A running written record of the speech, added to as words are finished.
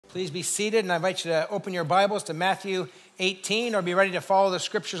Please be seated, and I invite you to open your Bibles to Matthew 18, or be ready to follow the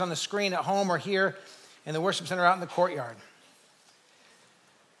scriptures on the screen at home or here in the worship center out in the courtyard.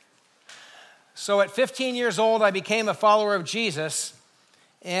 So at 15 years old, I became a follower of Jesus,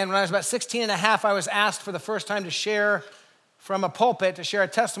 and when I was about 16 and a half, I was asked for the first time to share from a pulpit, to share a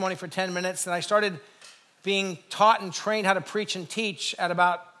testimony for 10 minutes, and I started being taught and trained how to preach and teach at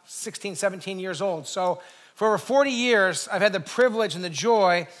about 16, 17 years old. So for over 40 years, I've had the privilege and the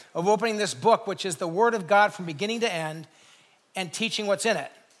joy of opening this book, which is the Word of God from beginning to end, and teaching what's in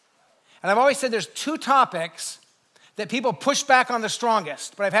it. And I've always said there's two topics that people push back on the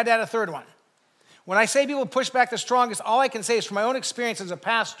strongest, but I've had to add a third one. When I say people push back the strongest, all I can say is from my own experience as a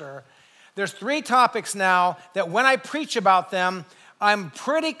pastor, there's three topics now that when I preach about them, I'm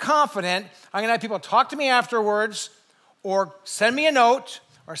pretty confident I'm going to have people talk to me afterwards, or send me a note,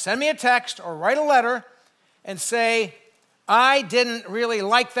 or send me a text, or write a letter, and say, I didn't really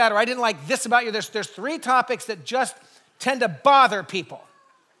like that, or I didn't like this about you. There's three topics that just tend to bother people.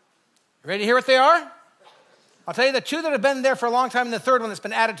 You ready to hear what they are? I'll tell you the two that have been there for a long time, and the third one that's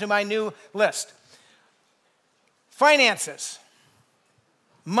been added to my new list. Finances.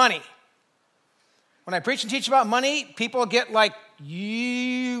 Money. When I preach and teach about money, people get like,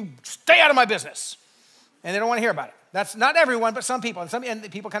 you stay out of my business. And they don't want to hear about it. That's not everyone, but some people. And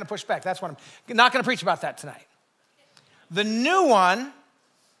people kind of push back. That's what I'm not going to preach about that tonight. The new one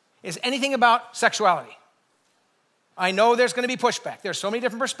is anything about sexuality. I know there's going to be pushback. There's so many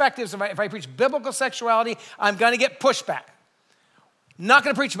different perspectives. If I preach biblical sexuality, I'm going to get pushback. Not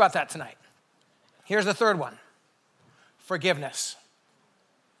going to preach about that tonight. Here's the third one. Forgiveness.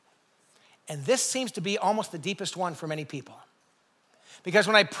 And this seems to be almost the deepest one for many people. Because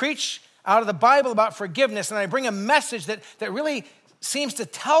when I preach out of the Bible about forgiveness, and I bring a message that really seems to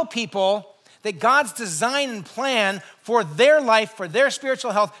tell people that God's design and plan for their life, for their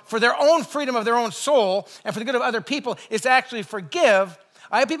spiritual health, for their own freedom of their own soul, and for the good of other people is to actually forgive.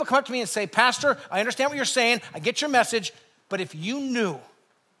 I have people come up to me and say, Pastor, I understand what you're saying, I get your message, but if you knew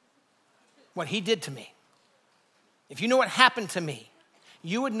what he did to me, if you knew what happened to me,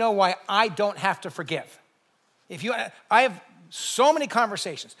 you would know why I don't have to forgive. I have so many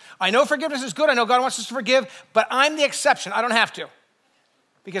conversations. I know forgiveness is good. I know God wants us to forgive, but I'm the exception. I don't have to.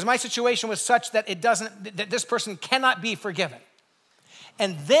 Because my situation was such that that this person cannot be forgiven.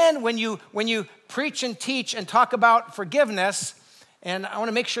 And then when you preach and teach and talk about forgiveness, and I want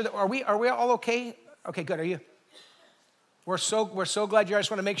to make sure that, are we all okay? Okay, good. Are you? We're so glad you're here. I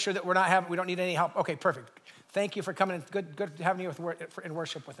just want to make sure that we don't need any help. Okay, perfect. Thank you for coming. Good having you in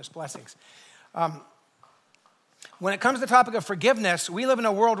worship with us. Blessings. When it comes to the topic of forgiveness, we live in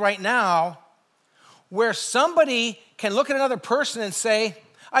a world right now where somebody can look at another person and say,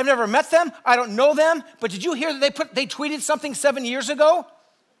 I've never met them, I don't know them, but did you hear that they tweeted something 7 years ago?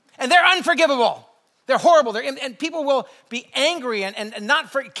 And they're unforgivable. They're horrible. And people will be angry and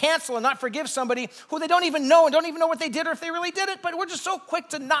not cancel and not forgive somebody who they don't even know and don't even know what they did or if they really did it, but we're just so quick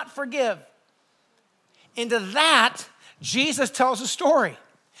to not forgive. Into that, Jesus tells a story.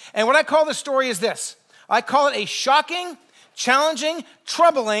 And what I call the story is this. I call it a shocking, challenging,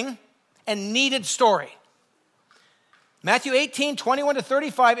 troubling, and needed story. Matthew 18, 21 to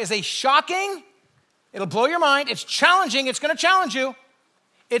 35 is a shocking, it'll blow your mind. It's challenging, it's going to challenge you.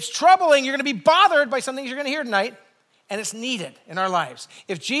 It's troubling, you're going to be bothered by some things you're going to hear tonight, and it's needed in our lives.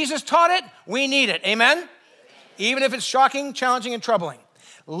 If Jesus taught it, we need it. Amen? Even if it's shocking, challenging, and troubling.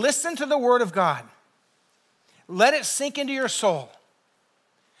 Listen to the word of God. Let it sink into your soul.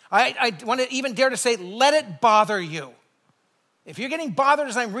 I want to even dare to say, let it bother you. If you're getting bothered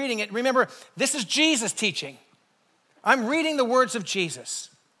as I'm reading it, remember, this is Jesus teaching. I'm reading the words of Jesus.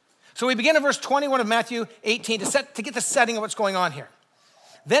 So we begin in verse 21 of Matthew 18 to get the setting of what's going on here.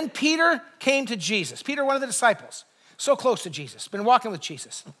 Then Peter came to Jesus. Peter, one of the disciples, so close to Jesus, been walking with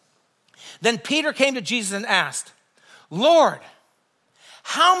Jesus. Then Peter came to Jesus and asked, Lord,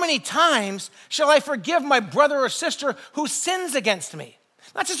 how many times shall I forgive my brother or sister who sins against me?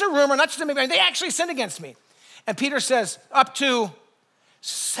 Not just a rumor, not just a maybe, they actually sinned against me. And Peter says, up to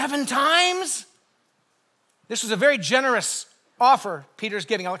 7 times? This was a very generous offer Peter's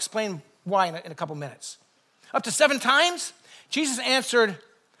giving. I'll explain why in a couple minutes. Up to 7 times? Jesus answered,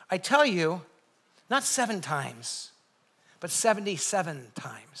 I tell you, not 7 times, but 77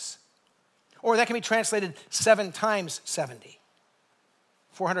 times. Or that can be translated 7 times 70,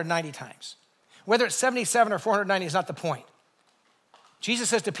 490 times. Whether it's 77 or 490 is not the point. Jesus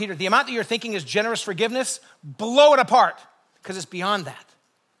says to Peter, the amount that you're thinking is generous forgiveness, blow it apart, because it's beyond that.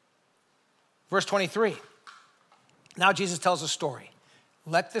 Verse 23. Now Jesus tells a story.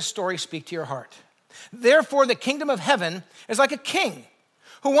 Let this story speak to your heart. Therefore, the kingdom of heaven is like a king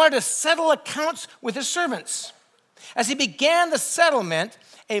who wanted to settle accounts with his servants. As he began the settlement,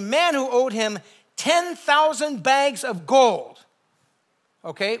 a man who owed him 10,000 bags of gold,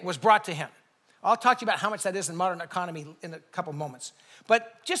 was brought to him. I'll talk to you about how much that is in modern economy in a couple moments.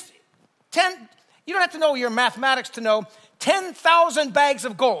 But just you don't have to know your mathematics to know 10,000 bags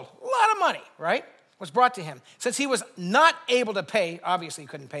of gold, a lot of money, right, was brought to him. Since he was not able to pay, obviously he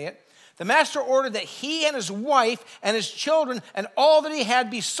couldn't pay it, the master ordered that he and his wife and his children and all that he had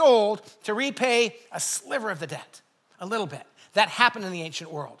be sold to repay a sliver of the debt, a little bit. That happened in the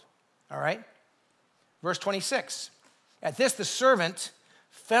ancient world, all right? Verse 26, at this the servant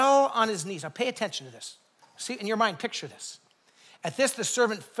fell on his knees. Now pay attention to this. See, in your mind, picture this. At this the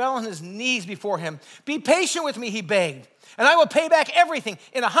servant fell on his knees before him. Be patient with me, he begged, and I will pay back everything.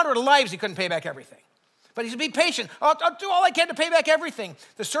 In 100 lives, he couldn't pay back everything. But he said, be patient. I'll do all I can to pay back everything.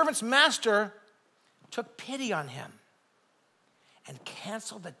 The servant's master took pity on him and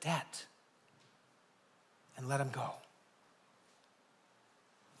canceled the debt and let him go.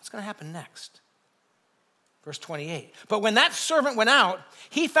 What's going to happen next? Verse 28. But when that servant went out,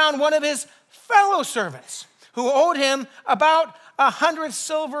 he found one of his fellow servants who owed him about 100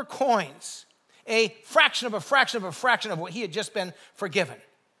 silver coins, a fraction of what he had just been forgiven.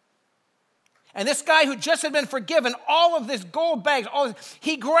 And this guy who just had been forgiven all of this gold bags,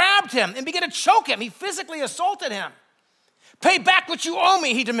 he grabbed him and began to choke him. He physically assaulted him. Pay back what you owe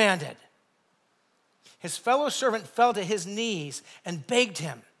me, he demanded. His fellow servant fell to his knees and begged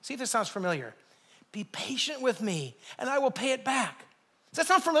him. See if this sounds familiar. Be patient with me and I will pay it back. Does that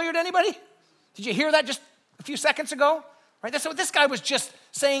sound familiar to anybody? Did you hear that just a few seconds ago? Right? That's what this guy was just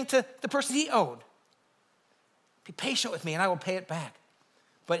saying to the person he owed. Be patient with me and I will pay it back.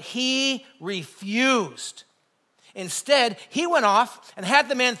 But he refused. Instead, he went off and had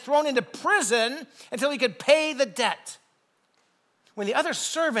the man thrown into prison until he could pay the debt. When the other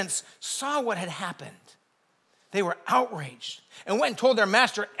servants saw what had happened, they were outraged and went and told their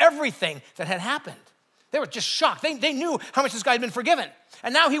master everything that had happened. They were just shocked. They knew how much this guy had been forgiven.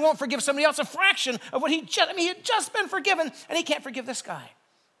 And now he won't forgive somebody else a fraction of what he had just been forgiven, and he can't forgive this guy.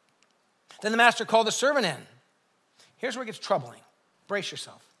 Then the master called the servant in. Here's where it gets troubling. Brace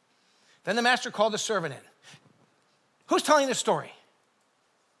yourself. Then the master called the servant in. Who's telling the story?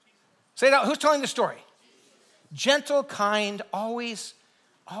 Say it out. Who's telling the story? Gentle, kind, always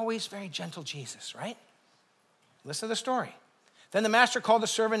very gentle Jesus, right? Listen to the story. Then the master called the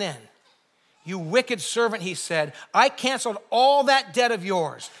servant in. You wicked servant, he said, I canceled all that debt of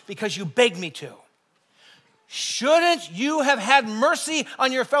yours because you begged me to. Shouldn't you have had mercy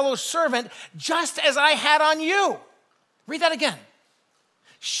on your fellow servant just as I had on you? Read that again.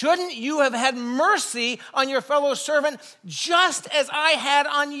 Shouldn't you have had mercy on your fellow servant just as I had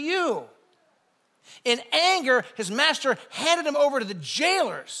on you? In anger, his master handed him over to the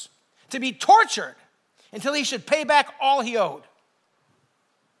jailers to be tortured until he should pay back all he owed.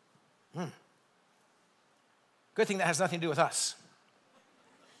 Good thing that has nothing to do with us.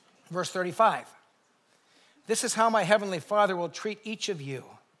 Verse 35. This is how my heavenly Father will treat each of you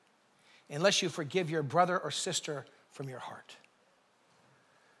unless you forgive your brother or sister from your heart.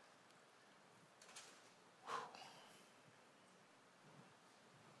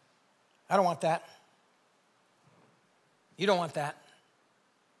 I don't want that. You don't want that.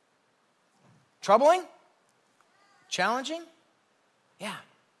 Troubling? Challenging? Yeah.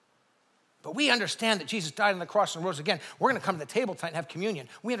 But we understand that Jesus died on the cross and rose again. We're going to come to the table tonight and have communion.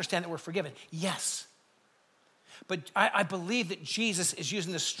 We understand that we're forgiven. Yes. But I believe that Jesus is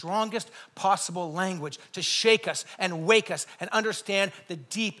using the strongest possible language to shake us and wake us and understand the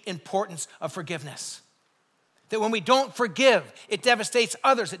deep importance of forgiveness. That when we don't forgive, it devastates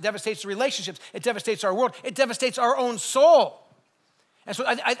others, it devastates the relationships, it devastates our world, it devastates our own soul. And so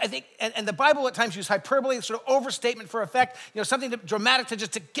I think, and the Bible at times uses hyperbole, sort of overstatement for effect, something dramatic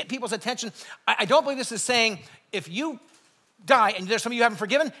to get people's attention. I don't believe this is saying if you die and there's somebody you haven't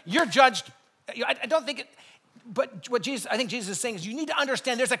forgiven, you're judged. I don't think it, but what I think Jesus is saying is you need to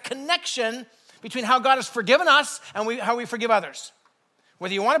understand there's a connection between how God has forgiven us and how we forgive others.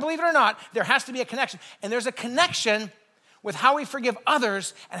 Whether you want to believe it or not, there has to be a connection. And there's a connection with how we forgive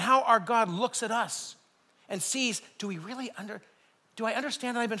others and how our God looks at us and sees, do I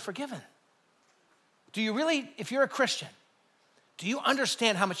understand that I've been forgiven? Do you really, if you're a Christian, do you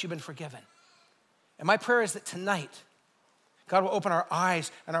understand how much you've been forgiven? And my prayer is that tonight, God will open our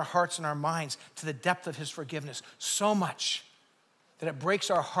eyes and our hearts and our minds to the depth of his forgiveness so much that it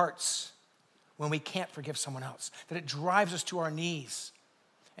breaks our hearts when we can't forgive someone else, that it drives us to our knees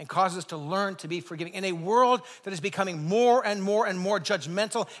and causes us to learn to be forgiving. In a world that is becoming more and more and more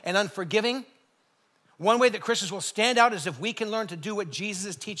judgmental and unforgiving, One way that Christians will stand out is if we can learn to do what Jesus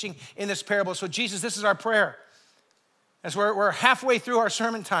is teaching in this parable. So Jesus, this is our prayer. As we're halfway through our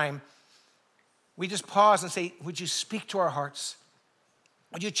sermon time, we just pause and say, would you speak to our hearts?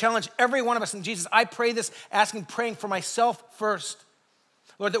 Would you challenge every one of us? And Jesus, I pray this, praying for myself first.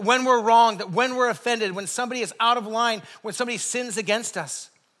 Lord, that when we're wrong, that when we're offended, when somebody is out of line, when somebody sins against us,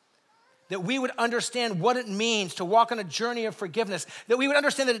 that we would understand what it means to walk on a journey of forgiveness, that we would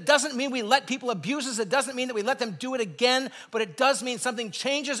understand that it doesn't mean we let people abuse us, it doesn't mean that we let them do it again, but it does mean something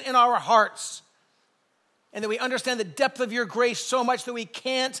changes in our hearts, and that we understand the depth of your grace so much that we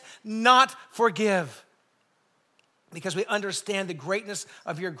can't not forgive because we understand the greatness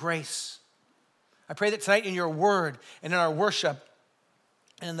of your grace. I pray that tonight in your word and in our worship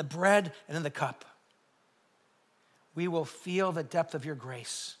and in the bread and in the cup, we will feel the depth of your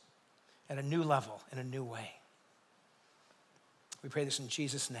grace at a new level, in a new way. We pray this in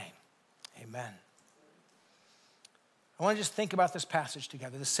Jesus' name. Amen. I want to just think about this passage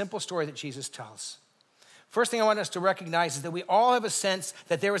together, the simple story that Jesus tells. First thing I want us to recognize is that we all have a sense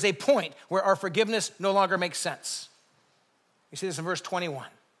that there is a point where our forgiveness no longer makes sense. You see this in verse 21.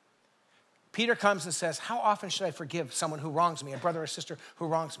 Peter comes and says, how often should I forgive someone who wrongs me, a brother or sister who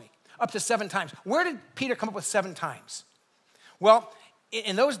wrongs me? Up to 7 times. Where did Peter come up with 7 times? Well,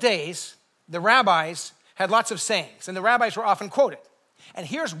 in those days, the rabbis had lots of sayings, and the rabbis were often quoted. And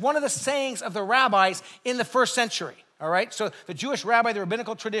here's one of the sayings of the rabbis in the first century, all right? So the Jewish rabbi, the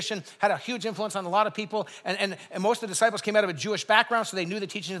rabbinical tradition, had a huge influence on a lot of people, and most of the disciples came out of a Jewish background, so they knew the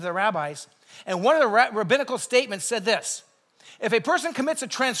teachings of the rabbis. And one of the rabbinical statements said this: if a person commits a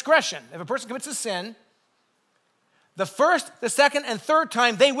transgression, if a person commits a sin, the first, the second, and third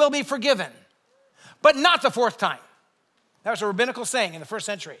time they will be forgiven, but not the 4th time. That was a rabbinical saying in the first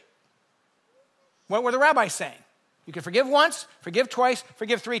century. What were the rabbis saying? You can forgive once, forgive twice,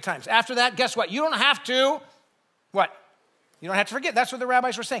 forgive 3 times. After that, guess what? You don't have to, what? You don't have to forgive. That's what the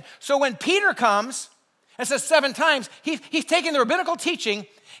rabbis were saying. So when Peter comes and says 7 times, he's taking the rabbinical teaching,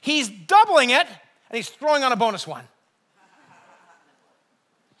 he's doubling it, and he's throwing on a bonus one.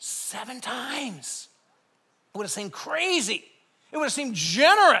 7 times. It would have seemed crazy. It would have seemed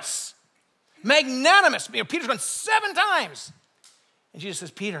generous, magnanimous. Peter's going 7 times. And Jesus says,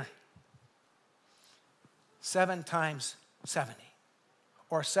 Peter, 7 times 70,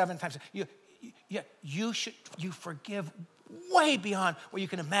 or 7 times. You forgive way beyond what you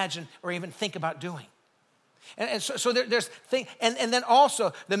can imagine or even think about doing. And so there's thing, and then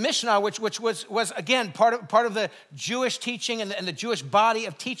also the Mishnah, which was again part of the Jewish teaching and the Jewish body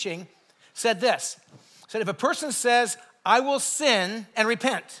of teaching, said this: said if a person says, "I will sin and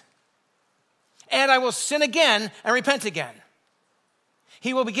repent, and I will sin again and repent again,"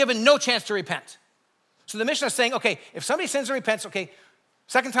 he will be given no chance to repent. So the Mishnah is saying, okay, if somebody sins and repents, okay,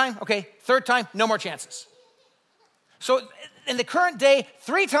 2nd time, okay, 3rd time, no more chances. So in the current day,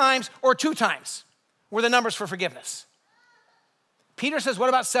 3 times or 2 times were the numbers for forgiveness. Peter says, what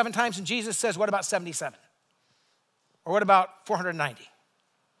about 7 times? And Jesus says, what about 77? Or what about 490?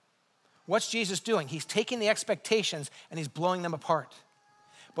 What's Jesus doing? He's taking the expectations and he's blowing them apart.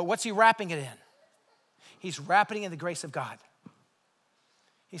 But what's he wrapping it in? He's wrapping it in the grace of God.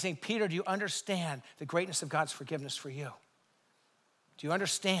 He's saying, Peter, do you understand the greatness of God's forgiveness for you? Do you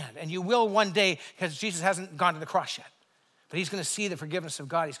understand? And you will one day, because Jesus hasn't gone to the cross yet. But he's going to see the forgiveness of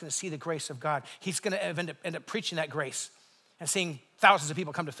God. He's going to see the grace of God. He's going to end up preaching that grace and seeing thousands of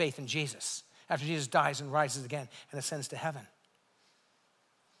people come to faith in Jesus after Jesus dies and rises again and ascends to heaven.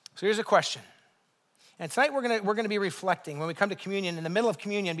 So here's a question. And tonight we're going to be reflecting when we come to communion, in the middle of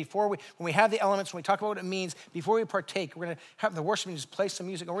communion, when we have the elements, when we talk about what it means, before we partake, we're going to have the worship team just play some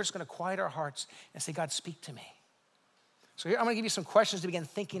music, and we're just going to quiet our hearts and say, God, speak to me. So here I'm going to give you some questions to begin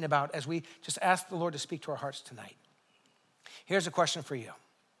thinking about as we just ask the Lord to speak to our hearts tonight. Here's a question for you.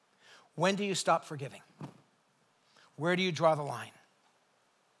 When do you stop forgiving? Where do you draw the line?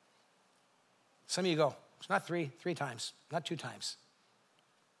 Some of you go, it's not three times, not 2 times.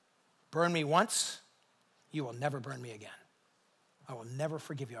 Burn me once, you will never burn me again. I will never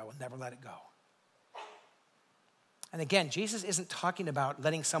forgive you. I will never let it go. And again, Jesus isn't talking about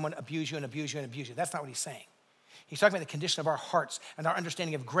letting someone abuse you and abuse you and abuse you. That's not what he's saying. He's talking about the condition of our hearts and our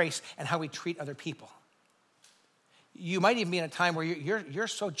understanding of grace and how we treat other people. You might even be in a time where you're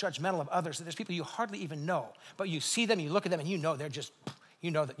so judgmental of others that there's people you hardly even know, but you see them, you look at them, and you know they're just, you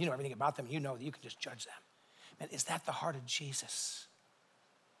know everything about them, and you know that you can just judge them. Man, is that the heart of Jesus?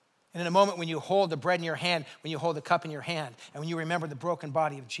 And in a moment when you hold the bread in your hand, when you hold the cup in your hand, and when you remember the broken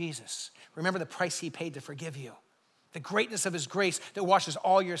body of Jesus, remember the price he paid to forgive you, the greatness of his grace that washes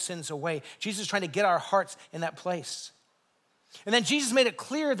all your sins away. Jesus is trying to get our hearts in that place. And then Jesus made it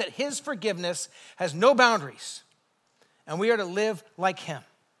clear that his forgiveness has no boundaries, and we are to live like him.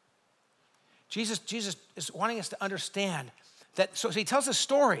 Jesus is wanting us to understand that, so he tells a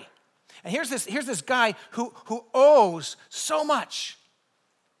story. And here's this guy who owes so much,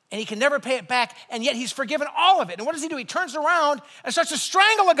 and he can never pay it back, and yet he's forgiven all of it. And what does he do? He turns around and starts to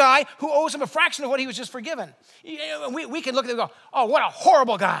strangle a guy who owes him a fraction of what he was just forgiven. We can look at it and go, oh, what a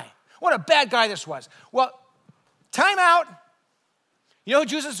horrible guy. What a bad guy this was. Well, time out. You know who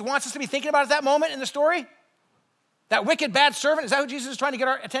Jesus wants us to be thinking about at that moment in the story? That wicked, bad servant? Is that who Jesus is trying to get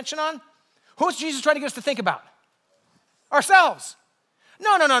our attention on? Who's Jesus trying to get us to think about? Ourselves.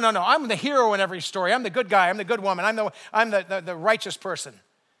 No. I'm the hero in every story. I'm the good guy. I'm the good woman. I'm the righteous person.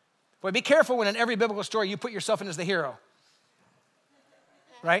 Boy, be careful when in every biblical story you put yourself in as the hero.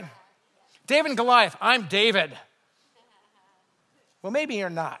 Right? David and Goliath. I'm David. Well, maybe you're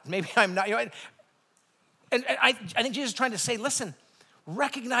not. Maybe I'm not. And I think Jesus is trying to say, listen,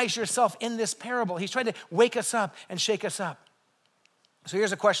 recognize yourself in this parable. He's trying to wake us up and shake us up. So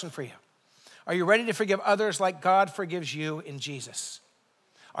here's a question for you. Are you ready to forgive others like God forgives you in Jesus?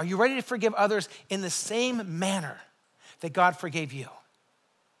 Are you ready to forgive others in the same manner that God forgave you?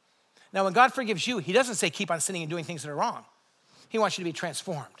 Now, when God forgives you, he doesn't say keep on sinning and doing things that are wrong. He wants you to be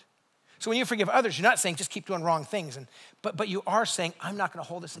transformed. So when you forgive others, you're not saying just keep doing wrong things, but you are saying, I'm not going to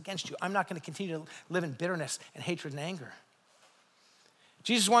hold this against you. I'm not going to continue to live in bitterness and hatred and anger.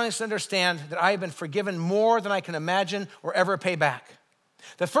 Jesus wants us to understand that I have been forgiven more than I can imagine or ever pay back.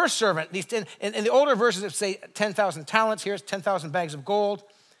 The first servant, in the older versions it say 10,000 talents, here's 10,000 bags of gold.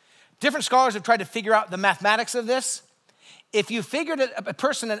 Different scholars have tried to figure out the mathematics of this. If you figured a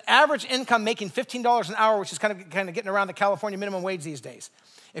person, an average income making $15 an hour, which is kind of getting around the California minimum wage these days.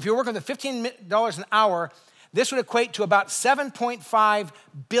 If you're working with $15 an hour, this would equate to about $7.5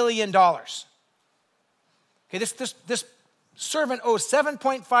 billion. Okay, this servant owes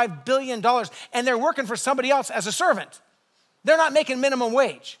 $7.5 billion, and they're working for somebody else as a servant. They're not making minimum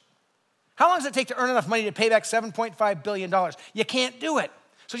wage. How long does it take to earn enough money to pay back $7.5 billion? You can't do it.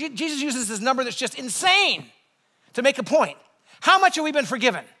 So Jesus uses this number that's just insane to make a point. How much have we been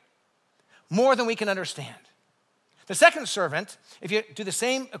forgiven? More than we can understand. The second servant, if you do the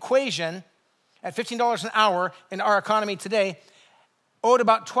same equation at $15 an hour in our economy today, owed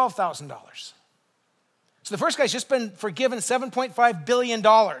about $12,000. So the first guy's just been forgiven $7.5 billion.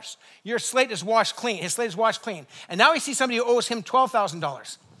 Your slate is washed clean. His slate is washed clean. And now he sees somebody who owes him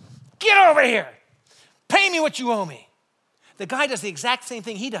 $12,000. Get over here. Pay me what you owe me. The guy does the exact same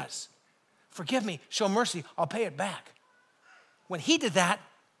thing he does. Forgive me, show mercy, I'll pay it back. When he did that,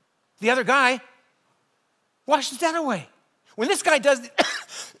 the other guy washed his debt away. When this guy does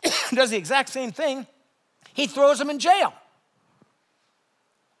the exact same thing, he throws him in jail.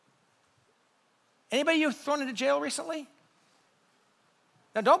 Anybody you thrown into jail recently?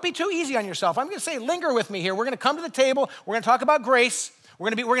 Now, don't be too easy on yourself. I'm going to say linger with me here. We're going to come to the table. We're going to talk about grace. We're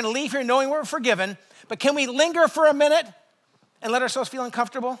going to leave here knowing we're forgiven. But can we linger for a minute and let ourselves feel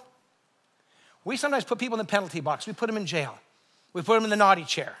uncomfortable? We sometimes put people in the penalty box. We put them in jail. We put them in the naughty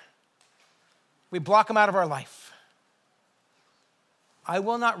chair. We block them out of our life. I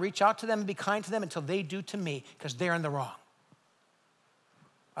will not reach out to them and be kind to them until they do to me, because they're in the wrong.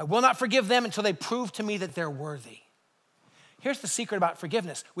 I will not forgive them until they prove to me that they're worthy. Here's the secret about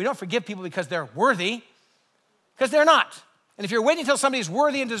forgiveness. We don't forgive people because they're worthy, because they're not. And if you're waiting until somebody's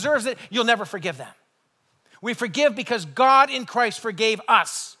worthy and deserves it, you'll never forgive them. We forgive because God in Christ forgave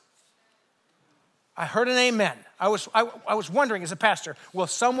us. I heard an amen. I was wondering as a pastor, will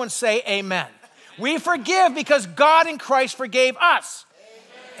someone say amen? We forgive because God in Christ forgave us.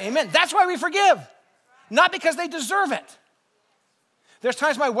 Amen. That's why we forgive, not because they deserve it. There's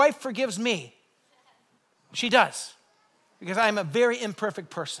times my wife forgives me. She does, because I am a very imperfect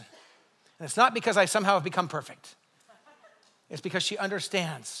person. And it's not because I somehow have become perfect. It's because she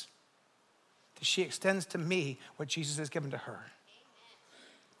understands that she extends to me what Jesus has given to her.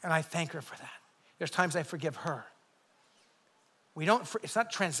 And I thank her for that. There's times I forgive her. It's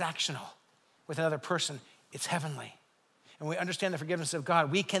not transactional with another person. It's heavenly. And we understand the forgiveness of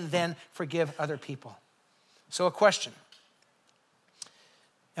God. We can then forgive other people. So a question.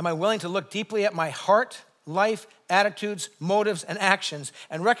 Am I willing to look deeply at my heart, life, attitudes, motives, and actions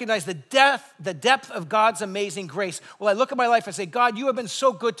and recognize the depth of God's amazing grace? Will I look at my life and say, God, you have been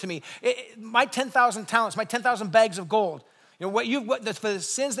so good to me. My 10,000 talents, my 10,000 bags of gold, the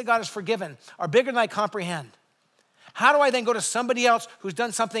sins that God has forgiven are bigger than I comprehend. How do I then go to somebody else who's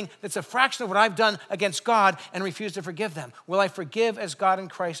done something that's a fraction of what I've done against God and refuse to forgive them? Will I forgive as God in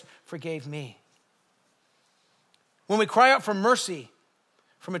Christ forgave me? When we cry out for mercy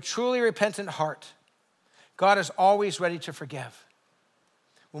from a truly repentant heart, God is always ready to forgive.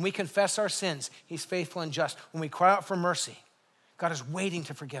 When we confess our sins, he's faithful and just. When we cry out for mercy, God is waiting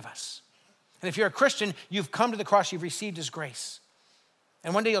to forgive us. And if you're a Christian, you've come to the cross, you've received his grace.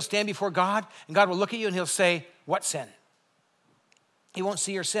 And one day you'll stand before God, and God will look at you and he'll say, what sin? He won't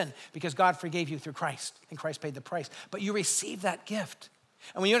see your sin because God forgave you through Christ, and Christ paid the price. But you receive that gift.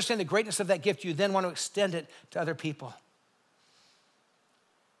 And when you understand the greatness of that gift, you then want to extend it to other people.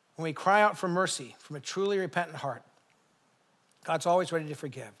 When we cry out for mercy from a truly repentant heart, God's always ready to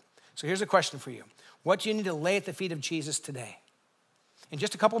forgive. So here's a question for you. What do you need to lay at the feet of Jesus today? In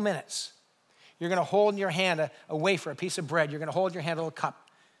just a couple minutes, you're going to hold in your hand a wafer, a piece of bread. You're going to hold in your hand a little cup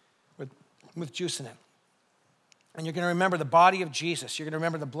with juice in it. And you're going to remember the body of Jesus. You're going to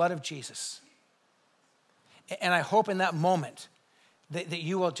remember the blood of Jesus. And I hope in that moment that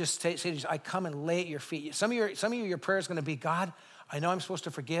you will just say to Jesus, I come and lay at your feet. Some of you, your prayer is going to be, God, I know I'm supposed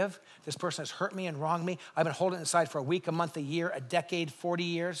to forgive. This person has hurt me and wronged me. I've been holding it inside for a week, a month, a year, a decade, 40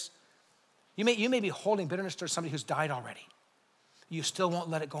 years. You may be holding bitterness towards somebody who's died already. You still won't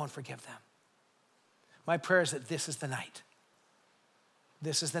let it go and forgive them. My prayer is that this is the night.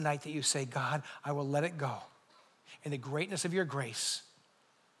 This is the night that you say, God, I will let it go. In the greatness of your grace,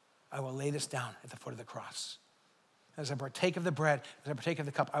 I will lay this down at the foot of the cross. As I partake of the bread, as I partake of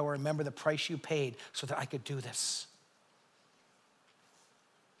the cup, I will remember the price you paid so that I could do this.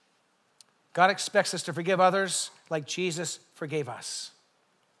 God expects us to forgive others like Jesus forgave us.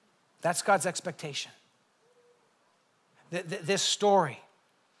 That's God's expectation. This story,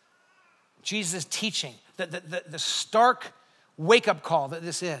 Jesus' teaching, the stark wake-up call that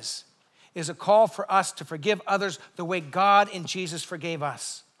this is a call for us to forgive others the way God in Jesus forgave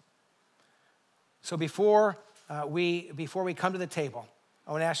us. So before we come to the table,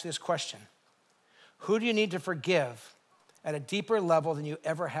 I want to ask you this question. Who do you need to forgive at a deeper level than you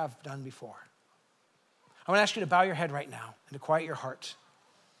ever have done before? I want to ask you to bow your head right now and to quiet your heart.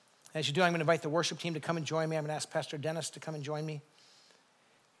 As you do, I'm going to invite the worship team to come and join me. I'm going to ask Pastor Dennis to come and join me.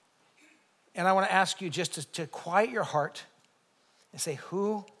 And I want to ask you just to quiet your heart and say,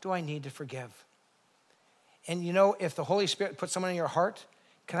 who do I need to forgive? And you know, if the Holy Spirit puts someone in your heart,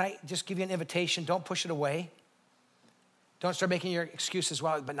 can I just give you an invitation? Don't push it away. Don't start making your excuses,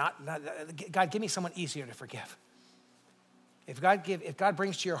 well, but not God, give me someone easier to forgive. If God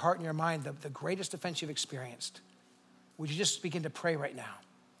brings to your heart and your mind the greatest offense you've experienced, would you just begin to pray right now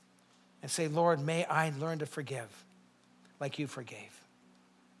and say, Lord, may I learn to forgive like you forgave.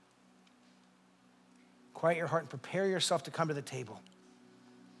 Quiet your heart and prepare yourself to come to the table.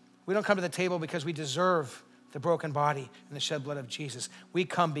 We don't come to the table because we deserve the broken body and the shed blood of Jesus. We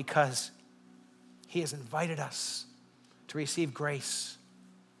come because he has invited us to receive grace.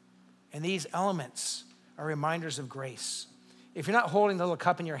 And these elements are reminders of grace. If you're not holding the little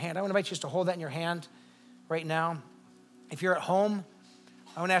cup in your hand, I want to invite you just to hold that in your hand right now. If you're at home,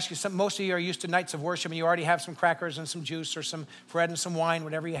 I want to ask you something. Most of you are used to nights of worship and you already have some crackers and some juice or some bread and some wine,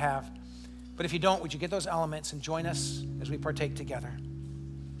 whatever you have. But if you don't, would you get those elements and join us as we partake together?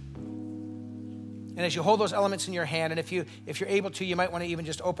 And as you hold those elements in your hand, and if you're able to, you might want to even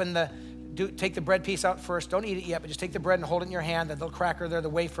just take the bread piece out first. Don't eat it yet, but just take the bread and hold it in your hand, that little cracker there, the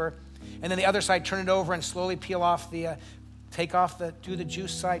wafer. And then the other side, turn it over and slowly peel off do the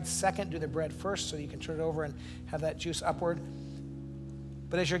juice side second, do the bread first so you can turn it over and have that juice upward.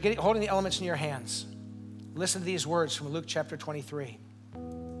 But as you're holding the elements in your hands, listen to these words from Luke chapter 23.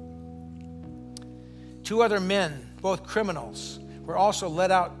 2 other men, both criminals, were also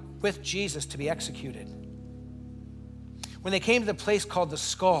led out with Jesus to be executed. When they came to the place called the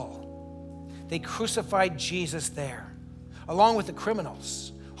Skull, they crucified Jesus there, along with the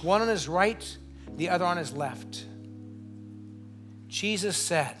criminals, one on his right, the other on his left. Jesus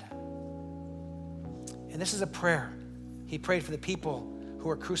said, and this is a prayer he prayed for the people who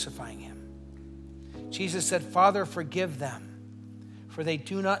were crucifying him. Jesus said, Father, forgive them, for they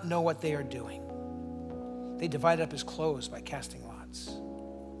do not know what they are doing. They divided up his clothes by casting lots.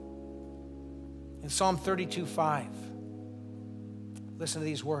 In Psalm 32:5, listen to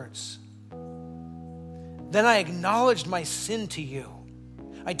these words. Then I acknowledged my sin to you.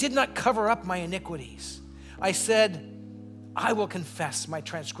 I did not cover up my iniquities. I said, I will confess my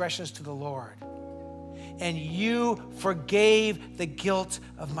transgressions to the Lord. And you forgave the guilt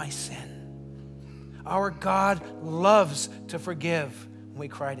of my sin. Our God loves to forgive when we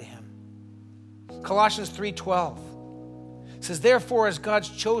cry to him. Colossians 3:12 says, therefore, as God's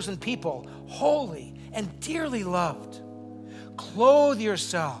chosen people, holy and dearly loved, clothe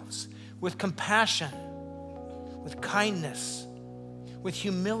yourselves with compassion, with kindness, with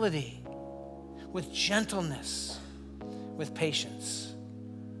humility, with gentleness, with patience.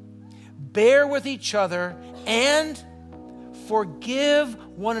 bear with each other, and forgive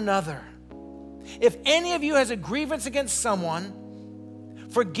one another. If any of you has a grievance against someone,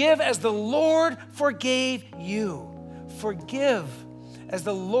 forgive as the Lord forgave you. Forgive as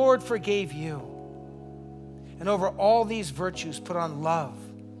the Lord forgave you. And over all these virtues, put on love,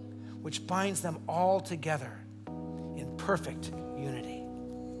 which binds them all together in perfect unity.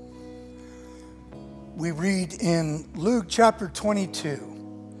 We read in Luke chapter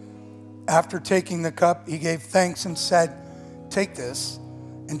 22, after taking the cup, he gave thanks and said, "Take this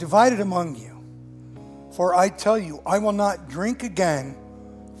and divide it among you. For I tell you, I will not drink again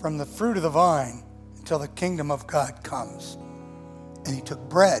from the fruit of the vine until the kingdom of God comes." And he took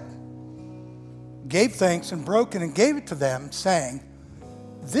bread, gave thanks and broke it and gave it to them, saying,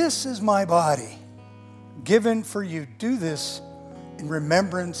 "This is my body, given for you. Do this in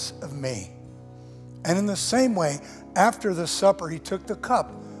remembrance of me." And in the same way, after the supper, he took the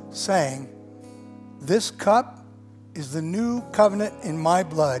cup, saying, "This cup is the new covenant in my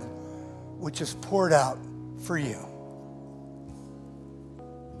blood, which is poured out for you."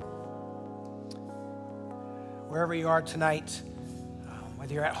 Wherever you are tonight,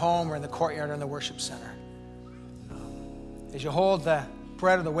 whether you're at home or in the courtyard or in the worship center, as you hold the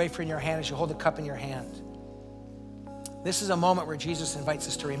bread or the wafer in your hand, as you hold the cup in your hand, this is a moment where Jesus invites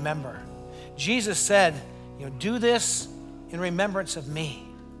us to remember. Jesus said, do this in remembrance of me.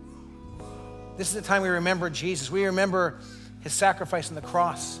 This is the time we remember Jesus. We remember his sacrifice on the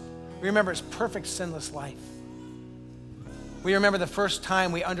cross. We remember his perfect sinless life. We remember the first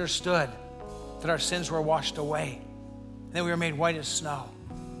time we understood that our sins were washed away, and then we were made white as snow.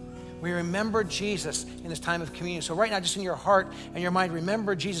 We remember Jesus in this time of communion. So right now, just in your heart and your mind,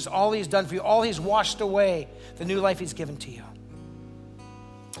 remember Jesus, all he's done for you, all he's washed away, the new life he's given to you.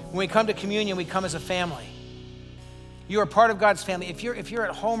 When we come to communion, we come as a family. You are part of God's family. If you're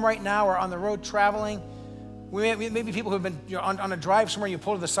at home right now or on the road traveling, maybe people who have been on a drive somewhere, you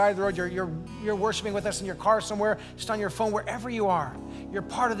pull to the side of the road, you're worshiping with us in your car somewhere, just on your phone, wherever you are, you're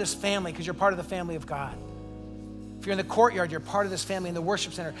part of this family because you're part of the family of God. If you're in the courtyard, you're part of this family. In the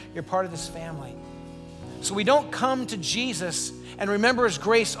worship center, you're part of this family. So we don't come to Jesus and remember his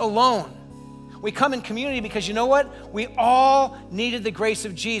grace alone. We come in community because you know what? We all needed the grace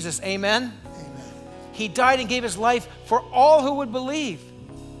of Jesus. Amen? Amen. He died and gave his life for all who would believe.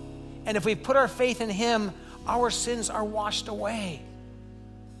 And if we put our faith in him, our sins are washed away.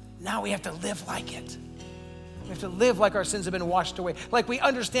 Now we have to live like it. We have to live like our sins have been washed away. Like we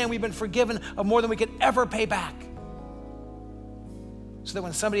understand we've been forgiven of more than we could ever pay back. So that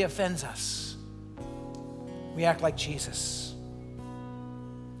when somebody offends us, we act like Jesus.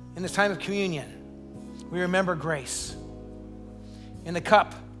 In this time of communion, we remember grace. In the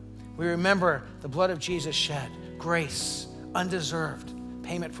cup, we remember the blood of Jesus shed. Grace, undeserved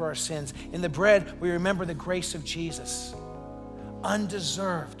payment for our sins. In the bread, we remember the grace of Jesus.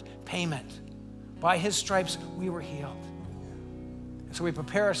 Undeserved payment. By his stripes, we were healed. And so we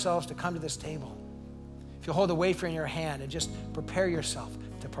prepare ourselves to come to this table. If you'll hold the wafer in your hand and just prepare yourself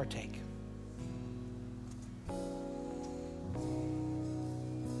to partake.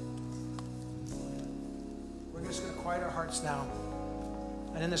 We're just going to quiet our hearts now.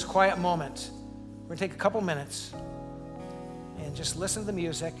 And in this quiet moment, we're going to take a couple minutes and just listen to the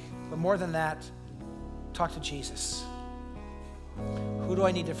music. But more than that, talk to Jesus. Who do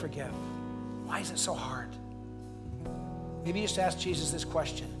I need to forgive? Why is it so hard? Maybe just ask Jesus this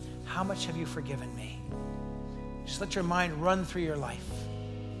question. How much have you forgiven me? Just let your mind run through your life.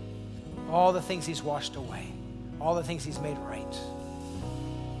 All the things he's washed away. All the things he's made right.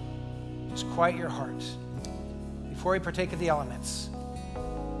 Just quiet your heart. Before we partake of the elements,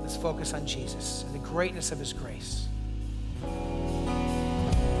 let's focus on Jesus and the greatness of his grace.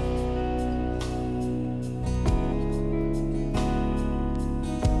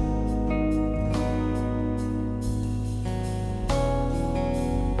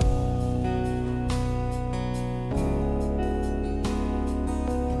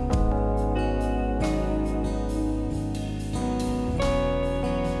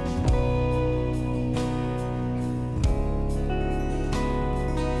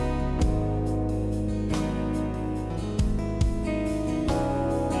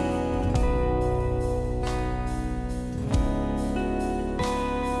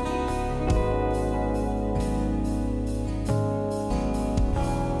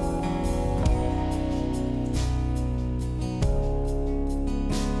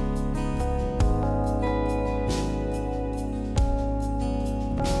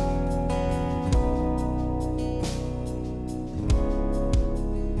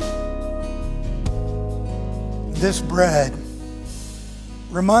 This bread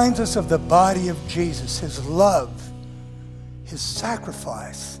reminds us of the body of Jesus, his love, his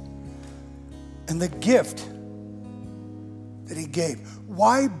sacrifice, and the gift that he gave.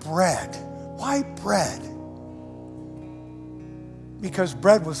 Why bread? Why bread? Because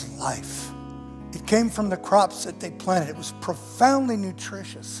bread was life. It came from the crops that they planted. It was profoundly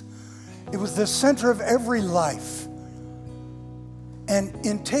nutritious. It was the center of every life. And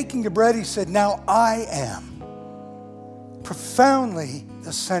in taking the bread, he said, now I am profoundly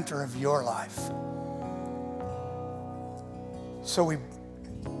the center of your life. So we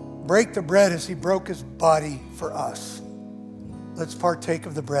break the bread as he broke his body for us. Let's partake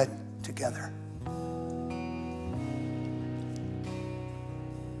of the bread together.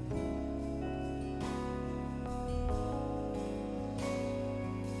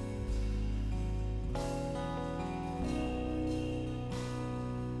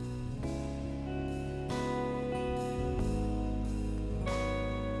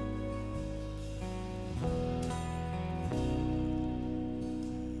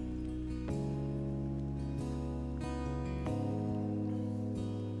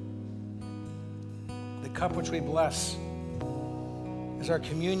 Cup which we bless is our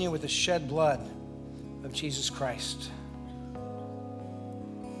communion with the shed blood of Jesus Christ.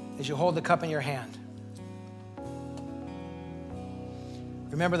 As you hold the cup in your hand,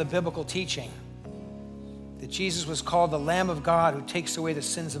 remember the biblical teaching that Jesus was called the Lamb of God who takes away the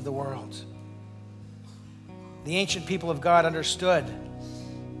sins of the world. The ancient people of God understood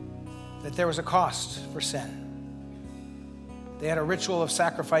that there was a cost for sin. They had a ritual of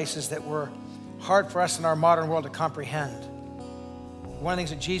sacrifices that were hard for us in our modern world to comprehend. One of the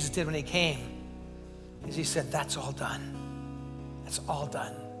things that Jesus did when he came is he said, that's all done. That's all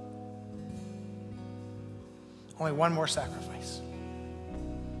done. Only one more sacrifice.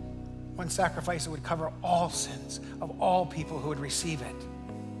 One sacrifice that would cover all sins of all people who would receive it.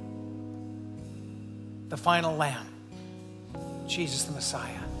 The final Lamb, Jesus the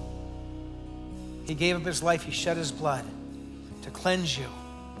Messiah. He gave up his life, he shed his blood to cleanse you,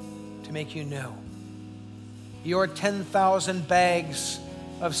 to make you new. Your 10,000 bags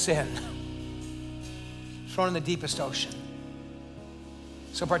of sin thrown in the deepest ocean.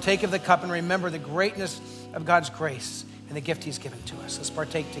 So partake of the cup and remember the greatness of God's grace and the gift he's given to us. Let's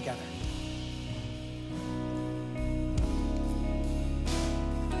partake together.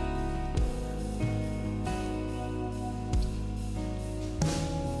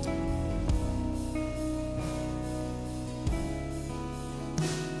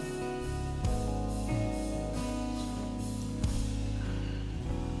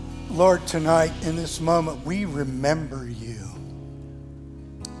 Lord, tonight in this moment, we remember you.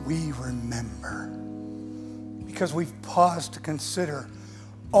 We remember. Because we've paused to consider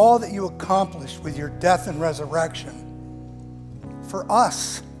all that you accomplished with your death and resurrection for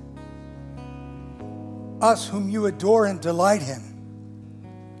us. Us whom you adore and delight in.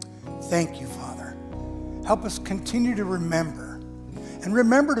 Thank you, Father. Help us continue to remember. And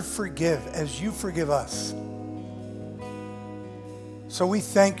remember to forgive as you forgive us. So we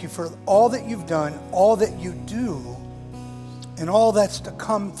thank you for all that you've done, all that you do, and all that's to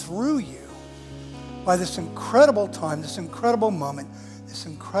come through you by this incredible time, this incredible moment, this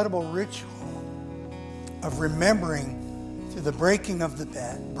incredible ritual of remembering through the breaking of the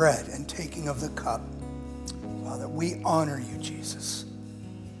bread and taking of the cup. Father, we honor you, Jesus.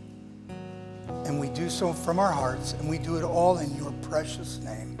 And we do so from our hearts, and we do it all in your precious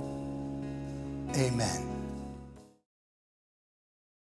name. Amen.